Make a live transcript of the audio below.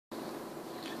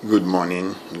Good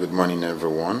morning,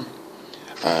 everyone.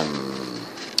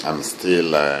 I'm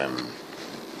still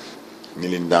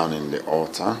kneeling down in the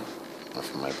altar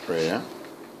of my prayer.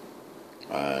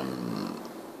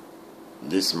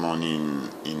 This morning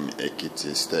in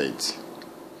Ekiti State,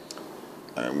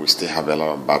 we still have a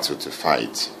lot of battle to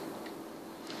fight.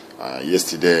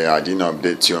 Yesterday, I didn't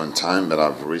update you on time, but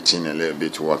I've written a little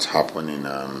bit what happened in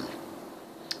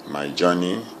my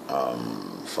journey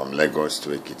from Lagos to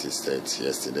Ekiti State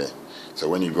yesterday. So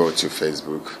when you go to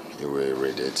Facebook, you will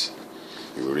read it.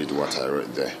 You will read what I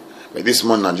wrote there. But this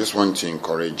morning, I just want to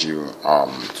encourage you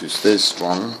to stay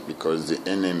strong, because the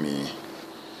enemy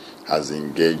has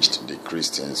engaged the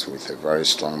Christians with a very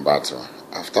strong battle.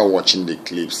 After watching the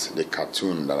clips, the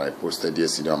cartoon that I posted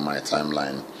yesterday on my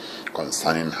timeline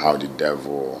concerning how the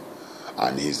devil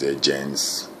and his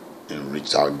agents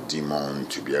reached out demon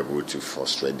to be able to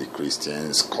frustrate the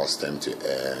Christians, cause them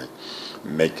to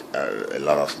make a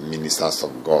lot of ministers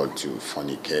of God to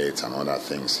fornicate and other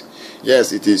things.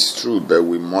 Yes, it is true, but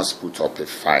we must put up a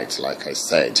fight, like I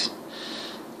said.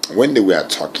 When they were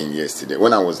talking yesterday,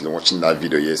 when I was watching that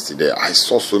video yesterday, I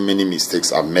saw so many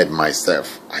mistakes I've made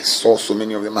myself. I saw so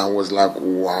many of them. I was like,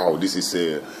 wow, this is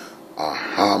a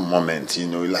aha moment,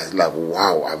 like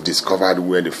wow, I've discovered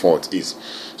where the fault is.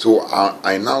 So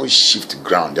I now shift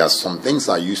ground. There are some things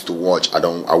I used to watch, I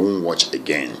won't watch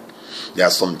again. There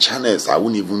are some channels I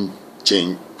won't even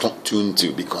tune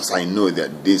to, because I know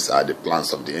that these are the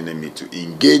plans of the enemy to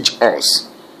engage us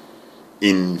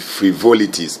in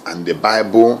frivolities, and the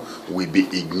Bible will be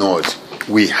ignored.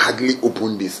 We hardly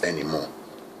open this anymore.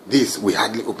 We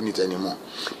hardly open it anymore,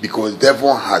 because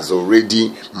devil has already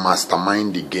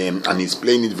masterminded the game and is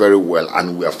playing it very well,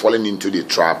 and we are falling into the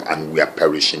trap and we are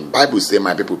perishing. Bible says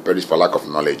my people perish for lack of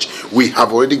knowledge. We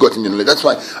have already gotten the knowledge. That's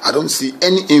why I don't see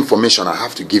any information I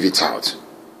have to give it out.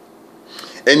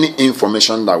 Any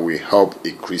information that will help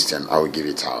a Christian, I will give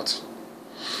it out.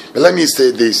 But let me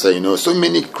say this, so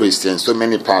many Christians, so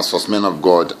many pastors, men of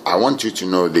God, I want you to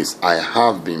know this. I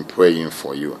have been praying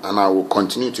for you, and I will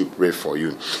continue to pray for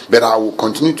you. But I will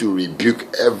continue to rebuke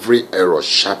every error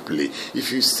sharply.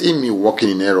 If you see me walking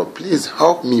in error, please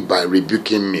help me by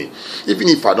rebuking me. Even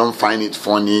if I don't find it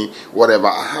funny, whatever,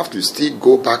 I have to still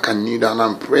go back and kneel down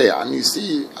and pray. And you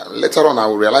see, later on I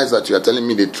will realize that you are telling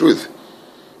me the truth.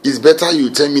 It's better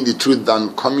you tell me the truth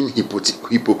than coming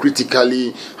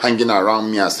hypocritically hanging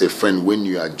around me as a friend when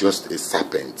you are just a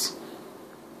serpent.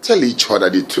 Tell each other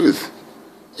the truth.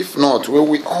 If not, will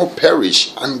we all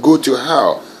perish and go to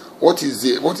hell? What is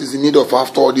the need of,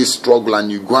 after all this struggle,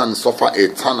 and you go and suffer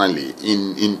eternally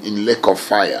in lake of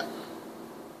fire?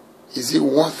 Is it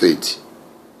worth it?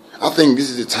 I think this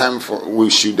is the time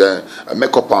we should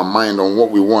make up our mind on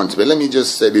what we want. But let me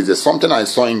just say this. There's something I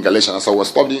saw in Galatians as I was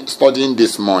studying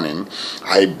this morning.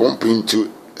 I bumped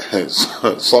into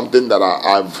something that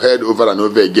I've heard over and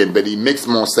over again, but it makes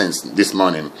more sense this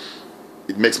morning.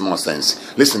 It makes more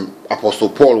sense. Listen, Apostle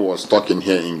Paul was talking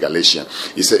here in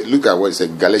Galatians. He said, look at what he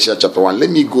said, Galatians chapter 1.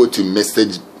 Let me go to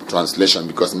Message translation,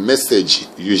 because Message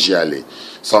usually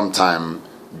sometimes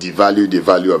devalue the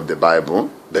value of the Bible.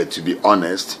 But to be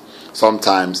honest,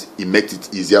 sometimes it makes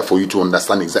it easier for you to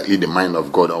understand exactly the mind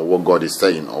of God, or what God is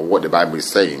saying, or what the Bible is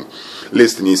saying.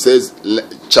 Listen, he says,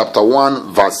 chapter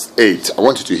 1, verse 8. I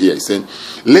want you to hear. He said,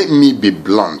 let me be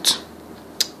blunt.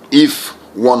 If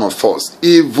one of us,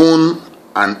 even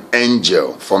an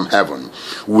angel from heaven,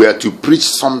 were to preach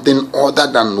something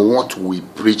other than what we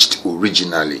preached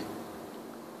originally.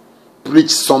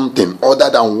 Preach something other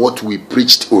than what we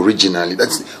preached originally.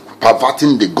 That's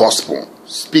perverting the gospel.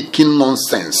 Speaking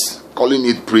nonsense, calling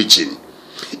it preaching.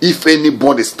 If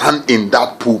anybody stand in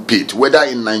that pulpit, whether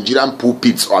in Nigerian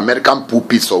pulpits or American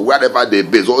pulpits or wherever they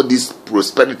base, all these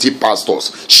prosperity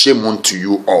pastors, shame unto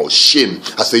you all. Shame.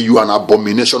 I say you are an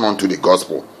abomination unto the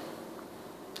gospel.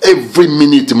 Every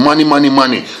minute, money.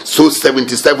 So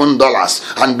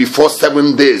 $77, and before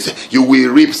 7 days, you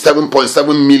will reap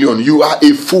 7.7 million. You are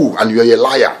a fool and you are a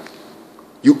liar.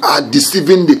 You are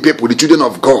deceiving the people, the children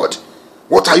of God.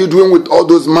 What are you doing with all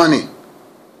those money?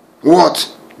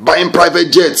 What? Buying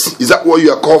private jets? Is that what you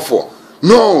are called for?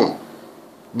 No.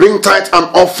 Bring tithe and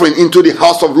offering into the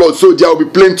house of Lord, so there will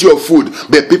be plenty of food.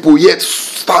 But people yet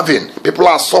starving. People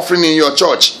are suffering in your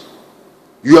church.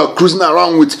 You are cruising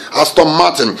around with Aston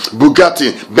Martin,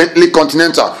 Bugatti, Bentley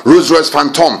Continental, Rolls-Royce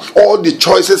Phantom. All the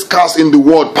choicest cars in the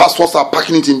world. Pastors are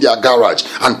parking it in their garage,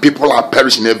 and people are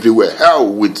perishing everywhere.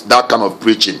 Hell with that kind of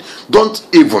preaching. Don't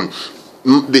even...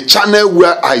 The channel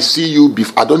where I see you,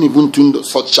 I don't even tune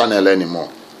such channel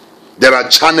anymore. There are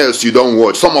channels you don't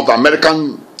watch. Some of the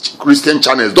American Christian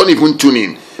channels, don't even tune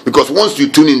in. Because once you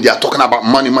tune in, they are talking about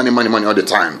money all the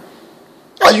time.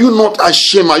 Are you not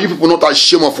ashamed? Are you people not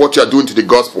ashamed of what you are doing to the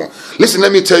gospel? Listen,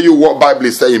 let me tell you what Bible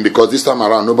is saying, because this time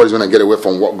around, nobody's going to get away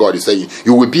from what God is saying.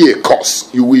 You will be a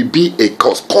curse. You will be a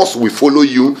curse. Curse will follow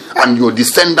you and your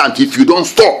descendant if you don't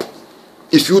stop.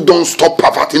 If you don't stop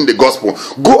perverting the gospel.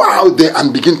 Go out there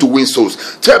and begin to win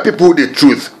souls. Tell people the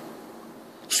truth.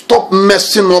 Stop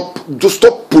messing up. Just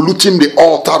stop polluting the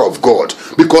altar of God,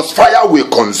 because fire will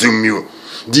consume you.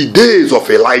 The days of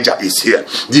Elijah is here.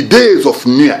 The days of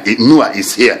Noah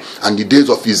is here. And the days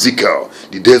of Ezekiel,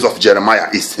 the days of Jeremiah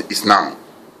is now.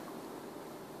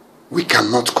 We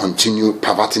cannot continue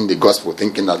perverting the gospel,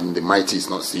 thinking that the mighty is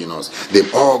not seeing us. The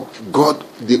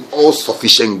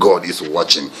all-sufficient God is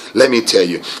watching. Let me tell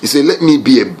you. He said, let me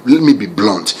be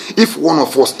blunt. If one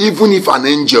of us, even if an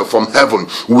angel from heaven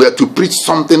were to preach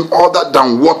something other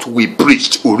than what we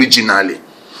preached originally,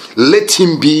 let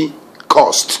him be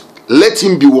cursed. Let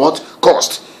him be what?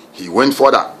 Cursed. He went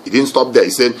further. He didn't stop there. He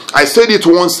said, I said it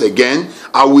once again,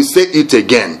 I will say it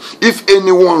again. If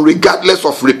anyone, regardless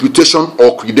of reputation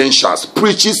or credentials,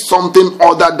 preaches something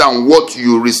other than what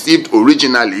you received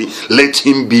originally, let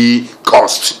him be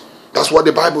cursed. That's what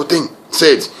the Bible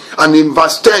says. And in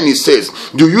verse 10 it says,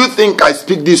 do you think I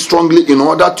speak this strongly in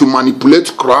order to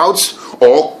manipulate crowds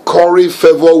or curry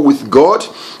favor with God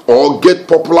or get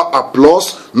popular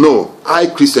applause? No, I,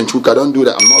 Christian Chukwuka, don't do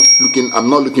that. I'm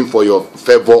not looking for your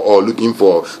favor or looking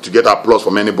to get applause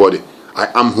from anybody. I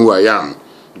am who I am.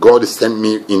 God sent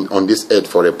me on this earth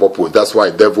for a purpose. That's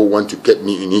why the devil want to keep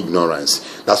me in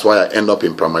ignorance. That's why I end up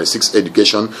in primary 6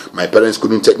 education. My parents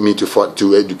couldn't take me to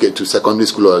educate to secondary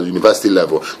school or university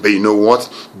level. But you know what?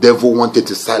 Devil wanted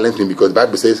to silence me, because the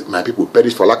Bible says my people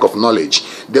perish for lack of knowledge.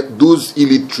 Those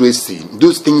illiteracy,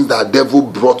 those things that devil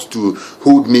brought to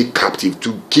hold me captive,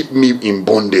 to keep me in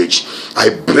bondage, I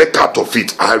break out of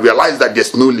it. I realize that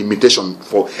there's no limitation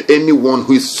for anyone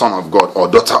who is son of God or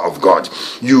daughter of God.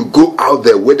 You go out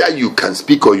there, whether you can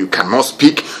speak or you cannot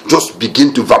speak, just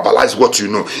begin to verbalize what you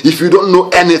know. If you don't know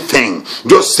anything,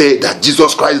 just say that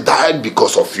Jesus Christ died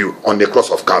because of you on the cross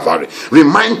of Calvary.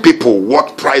 Remind people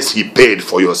what price he paid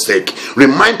for your sake.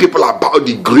 Remind people about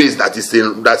the grace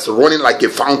that's running like a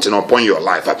fountain upon your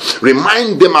life.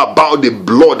 Remind them about the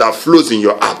blood that flows in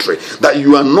your artery, that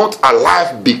you are not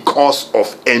alive because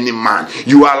of any man.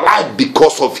 You are alive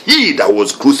because of he that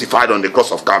was crucified on the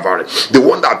cross of Calvary, the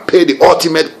one that paid the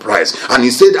ultimate price. And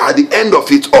he said at the end of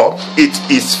it all,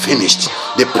 it is finished.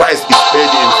 The price is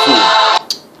paid in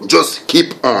full. Just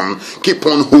keep on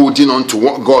holding on to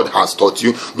what God has taught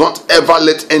you. Don't ever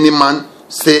let any man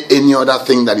say any other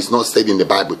thing that is not said in the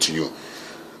Bible to you.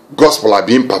 Gospel are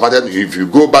being perverted. If you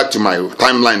go back to my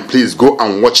timeline, please go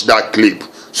and watch that clip,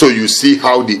 so you see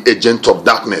how the agent of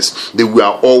darkness, they were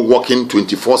all working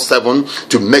 24/7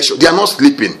 to make sure they are not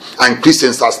sleeping. And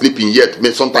Christians are sleeping yet,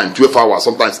 sometimes 12 hours,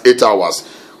 sometimes 8 hours.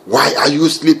 Why are you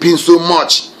sleeping so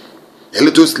much? A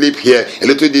little sleep here, a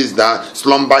little this, that,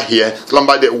 slumber here,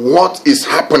 slumber there. What is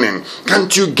happening?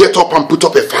 Can't you get up and put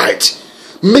up a fight?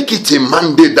 Make it a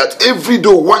mandate that every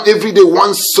day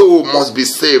one soul must be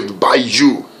saved by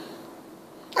you.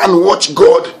 And watch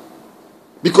God.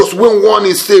 Because when one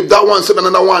is saved, that one saved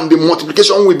another one, the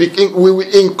multiplication will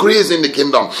increase in the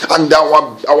kingdom. And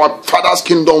our Father's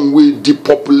kingdom will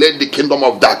depopulate the kingdom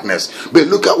of darkness. But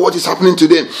look at what is happening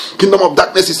today. Kingdom of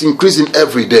darkness is increasing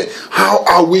every day. How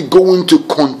are we going to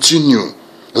continue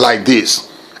like this?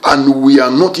 And we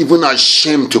are not even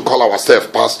ashamed to call ourselves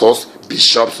pastors,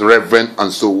 bishops, reverend,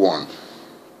 and so on.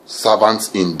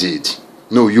 Servants indeed.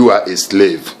 No, you are a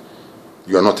slave.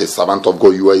 You are not a servant of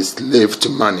God. You are a slave to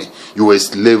money. You are a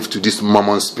slave to this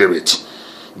mammon spirit.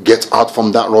 Get out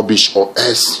from that rubbish, or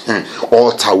else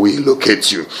altar will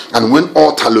locate you. And when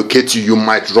altar locates you, you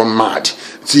might run mad.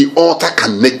 See, altar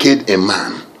can naked a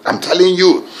man. I'm telling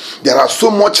you, there are so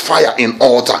much fire in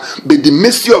altar, but the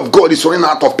mercy of God is running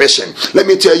out of patience. Let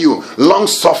me tell you, long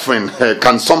suffering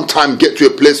can sometimes get to a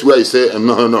place where you say,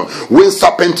 no. When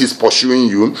serpent is pursuing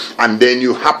you, and then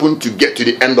you happen to get to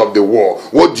the end of the war,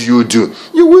 what do?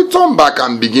 You will turn back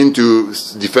and begin to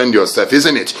defend yourself,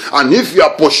 isn't it? And if you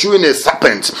are pursuing a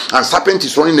serpent, and serpent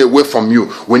is running away from you,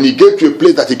 when you get to a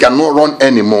place that he cannot run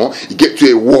anymore, you get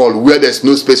to a wall where there's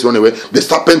no space to run away, the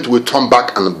serpent will turn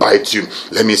back and bite you.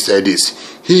 Let me say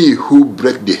this: he who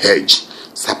break the hedge,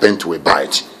 serpent will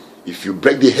bite. If you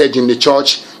break the hedge in the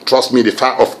church, trust me, the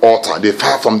fire of altar, the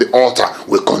fire from the altar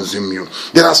will consume you.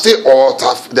 There's still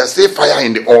fire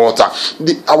in the altar.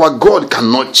 Our God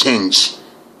cannot change.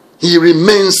 He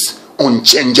remains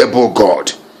unchangeable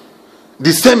God.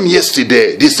 The same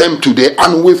yesterday, the same today,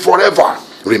 and will forever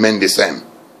remain the same.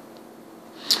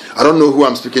 I don't know who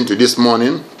I'm speaking to this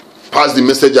morning. Pass the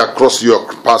message across your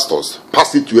pastors.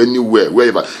 Pass it to anywhere,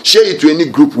 wherever. Share it to any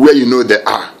group where you know they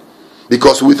are.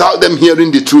 Because without them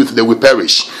hearing the truth, they will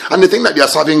perish. And they think that they are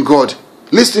serving God.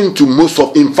 Listen to most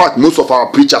of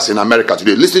our preachers in America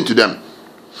today. Listen to them.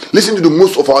 Listen to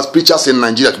most of our preachers in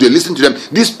Nigeria today. Listen to them.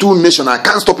 These two nations, I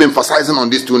can't stop emphasizing on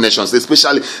these two nations,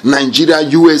 especially Nigeria,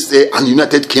 USA, and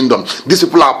United Kingdom. These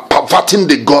people are perverting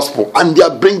the gospel, and they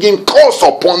are bringing curse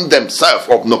upon themselves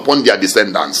and upon their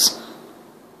descendants.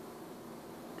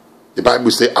 The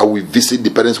Bible says, I will visit the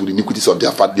parents with the iniquities of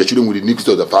their father, their children with the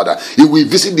iniquities of their father. He will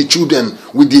visit the children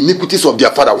with the iniquities of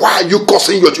their father. Why are you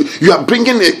cursing your children? You are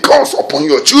bringing a curse upon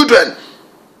your children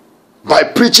by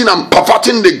preaching and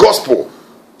perverting the gospel,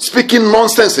 speaking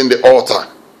nonsense in the altar.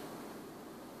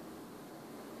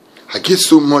 I get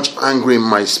so much angry in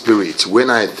my spirit when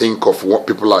I think of what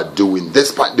people are doing,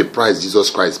 despite the price Jesus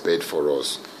Christ paid for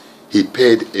us. He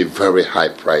paid a very high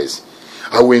price.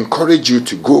 I will encourage you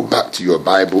to go back to your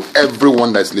Bible.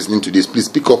 Everyone that's listening to this, please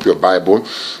pick up your Bible.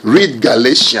 Read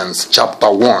Galatians chapter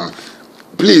 1.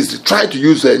 Please try to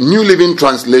use a New Living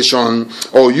Translation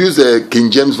or use a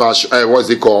King James version,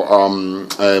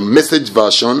 Message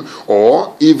version,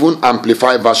 or even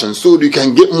Amplified version, so you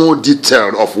can get more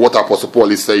detail of what Apostle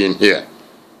Paul is saying here.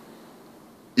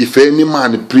 If any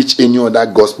man preach any other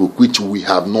gospel which we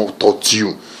have not taught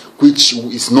you, which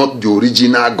is not the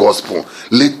original gospel,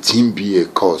 let him be a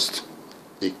cursed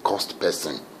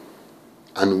person.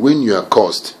 And when you are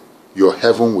cursed, your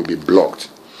heaven will be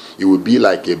blocked. It will be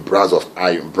like a brass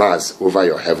over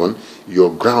your heaven.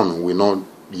 Your ground will not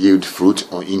yield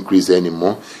fruit or increase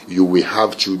anymore. You will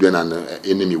have children, and the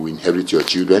enemy will inherit your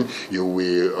children. You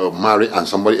will marry, and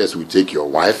somebody else will take your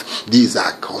wife. These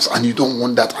are cursed, and you don't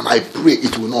want that. And I pray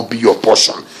it will not be your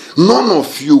portion. None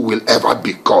of you will ever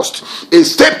be cursed,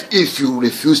 except if you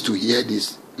refuse to hear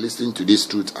this, listen to this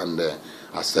truth, and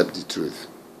accept the truth.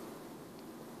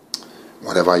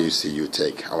 Whatever you see, you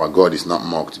take. Our God is not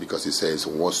mocked, because he says,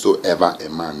 whatsoever a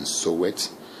man soweth,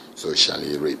 so shall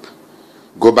he reap.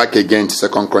 Go back again to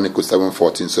 2 Chronicles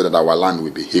 7:14, so that our land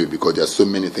will be healed, because there are so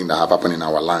many things that have happened in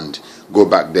our land. Go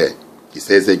back there. He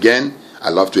says again, I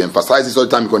love to emphasize this all the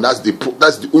time, because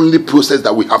that's the only process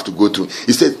that we have to go through.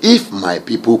 He says, if my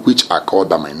people which are called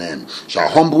by my name shall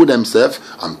humble themselves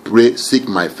and pray, seek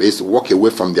my face, walk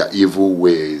away from their evil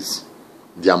ways,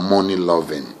 their money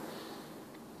loving,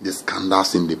 the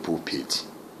scandals in the pulpit,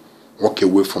 walk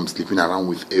away from sleeping around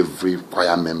with every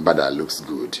choir member that looks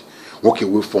good, walk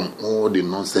away from all the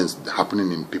nonsense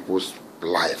happening in people's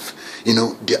life. You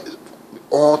know, the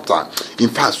altar. In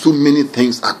fact, so many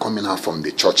things are coming out from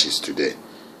the churches today.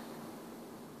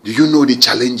 Do you know the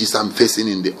challenges I'm facing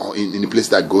in the place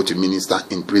that I go to minister,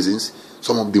 in prisons?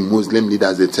 Some of the Muslim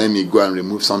leaders, they tell me, go and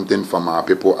remove something from our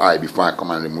people's eye before I come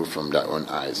and remove from their own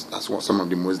eyes. That's what some of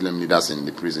the Muslim leaders in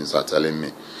the prisons are telling me.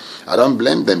 I don't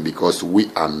blame them, because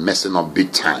we are messing up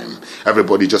big time.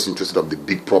 Everybody just interested of the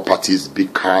big properties,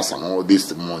 big cars, and all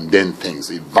these mundane things,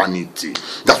 vanity.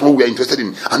 That's what we are interested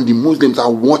in. And the Muslims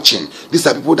are watching. These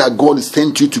are people that God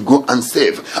sent you to go and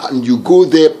save. And you go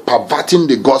there perverting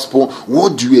the gospel.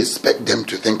 What do you expect them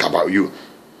to think about you?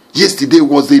 Yesterday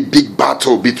was a big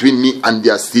battle between me and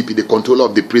their CP, the controller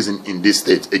of the prison in this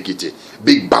state, Ekiti.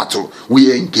 Big battle.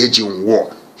 We engage in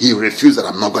war. He refused that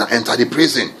I'm not going to enter the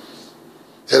prison.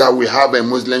 Said that we have a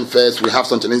Muslim first, we have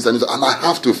some challenges, and I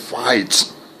have to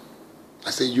fight. I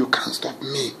said, you can't stop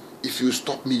me. If you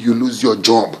stop me, you lose your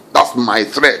job. That's my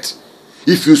threat.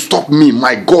 If you stop me,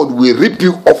 my God will rip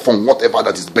you off from whatever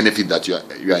that is benefit that you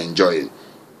are enjoying.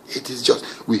 It is just,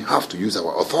 we have to use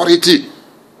our authority.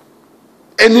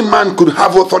 Any man could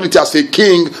have authority as a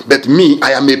king, but me,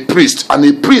 I am a priest, and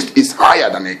a priest is higher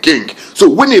than a king. So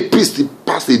when a priest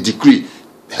passes a decree,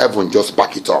 heaven just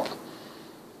back it up.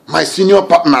 My senior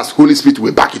partners, Holy Spirit,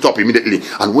 will back it up immediately.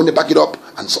 And when they back it up,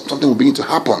 and something will begin to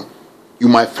happen, you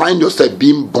might find yourself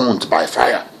being burnt by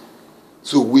fire.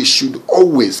 So we should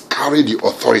always carry the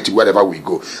authority wherever we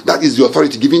go. That is the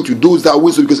authority given to those that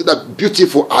win soul, because that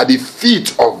beautiful are the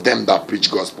feet of them that preach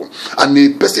gospel. And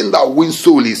the person that wins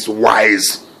soul is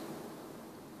wise.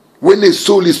 When a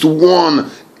soul is won,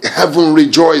 heaven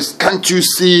rejoices. Can't you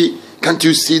see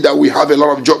that we have a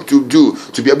lot of job to do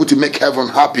to be able to make heaven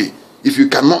happy? If you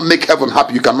cannot make heaven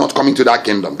happy, you cannot come into that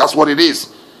kingdom. That's what it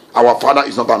is. Our Father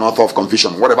is not an author of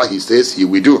confusion. Whatever he says, he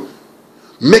will do.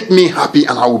 Make me happy,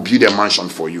 and I will build a mansion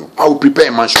for you. I will prepare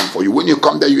a mansion for you. When you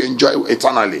come there, you enjoy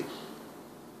eternally.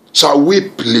 Shall we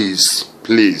please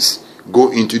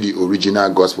go into the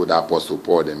original gospel that Apostle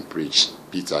Paul then preached,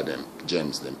 Peter then,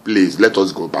 James then. Please, let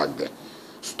us go back there.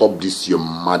 Stop this your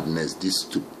madness, this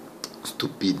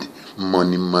stupid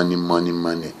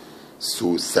money.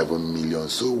 So 7 million,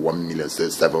 so 1 million, so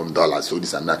 $7, so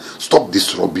this and that. Stop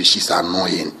this rubbish, it's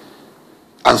annoying.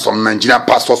 And some Nigerian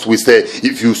pastors will say,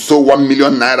 if you sow 1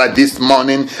 million naira this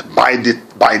morning,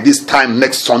 by this time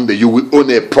next Sunday, you will own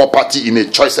a property in a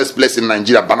choicest place in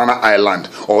Nigeria, Banana Island,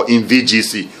 or in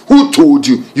VGC. Who told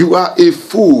you? You are a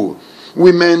fool.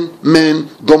 Women, men,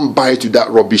 don't buy to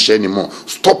that rubbish anymore.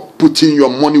 Stop putting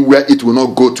your money where it will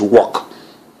not go to work.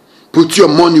 Put your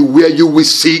money where you will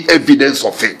see evidence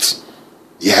of it.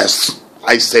 Yes,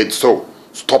 I said so.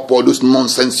 Stop all those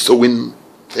nonsense sowing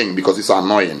thing, because it's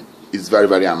annoying. It's very,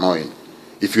 very annoying.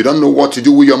 If you don't know what to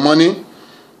do with your money,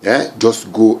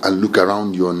 just go and look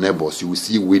around your neighbors. You will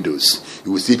see widows.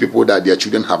 You will see people that their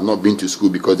children have not been to school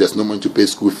because there's no money to pay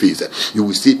school fees. You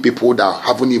will see people that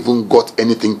haven't even got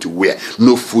anything to wear,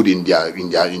 no food in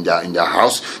their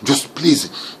house. Just please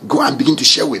go and begin to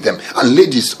share with them. And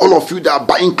ladies, all of you that are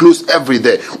buying clothes every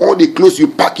day, all the clothes you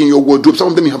pack in your wardrobe, some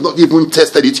of them you have not even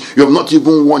tested it, you have not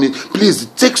even worn it. Please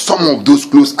take some of those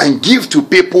clothes and give to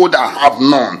people that have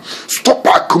none. Stop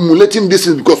accumulating this,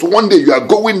 because one day you are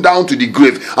going down to the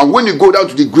grave. And when you go down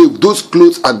to the grave, those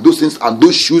clothes and those things and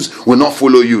those shoes will not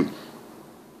follow you.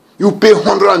 You pay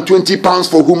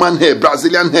 £120 for human hair,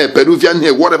 Brazilian hair, Peruvian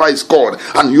hair, whatever it's called,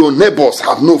 and your neighbors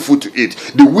have no food to eat.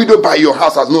 The widow by your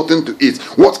house has nothing to eat.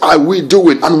 What are we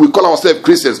doing? And we call ourselves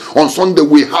Christians. On Sunday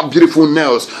we have beautiful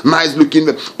nails, nice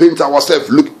looking, paint ourselves,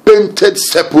 look, painted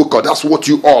sepulchre. That's what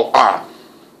you all are.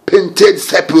 Painted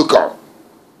sepulchre.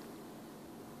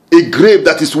 A grave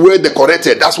that is well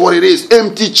decorated. That's what it is.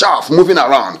 Empty chaff moving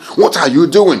around. What are you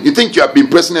doing? You think you have been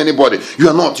impressing anybody? You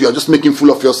are not. You are just making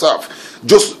fool of yourself.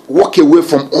 Just walk away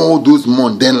from all those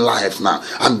mundane lives now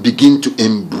and begin to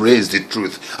embrace the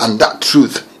truth. And that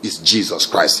truth is Jesus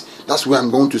Christ. That's where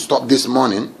I'm going to stop this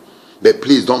morning. But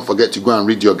please don't forget to go and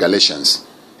read your Galatians.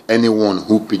 Anyone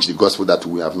who preach the gospel that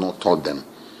we have not taught them,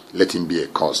 let him be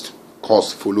accursed.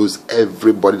 Curse follows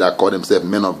everybody that call themselves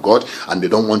men of God and they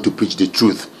don't want to preach the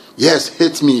truth. Yes,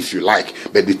 hate me if you like,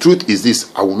 but the truth is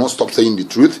this: I will not stop saying the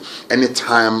truth.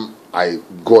 Anytime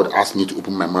God asks me to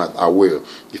open my mouth, I will.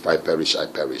 If I perish, I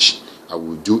perish. I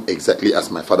will do exactly as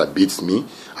my Father bids me.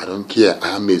 I don't care.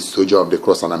 I am a soldier of the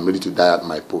cross and I'm ready to die at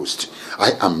my post.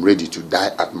 I am ready to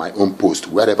die at my own post.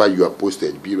 Wherever you are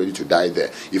posted, be ready to die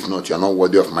there. If not, you are not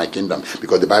worthy of my kingdom.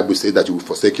 Because the Bible says that you will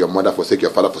forsake your mother, forsake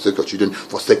your father, forsake your children,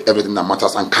 forsake everything that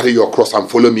matters, and carry your cross and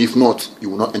follow me. If not, you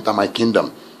will not enter my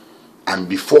kingdom. And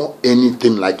before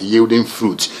anything like yielding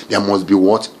fruit, there must be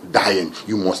what? Dying.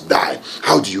 You must die.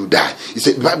 How do you die?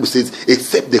 The Bible says,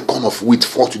 except the corn of wheat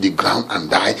fall to the ground and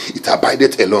die, it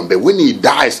abideth alone. But when it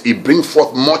dies, it brings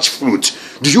forth much fruit.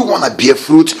 Do you want to bear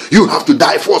fruit? You have to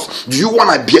die first. Do you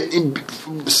want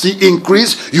to see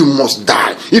increase? You must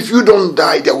die. If you don't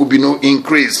die, there will be no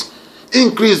increase.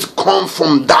 Increase comes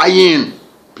from dying.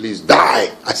 Please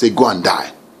die. I say go and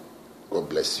die. God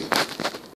bless you.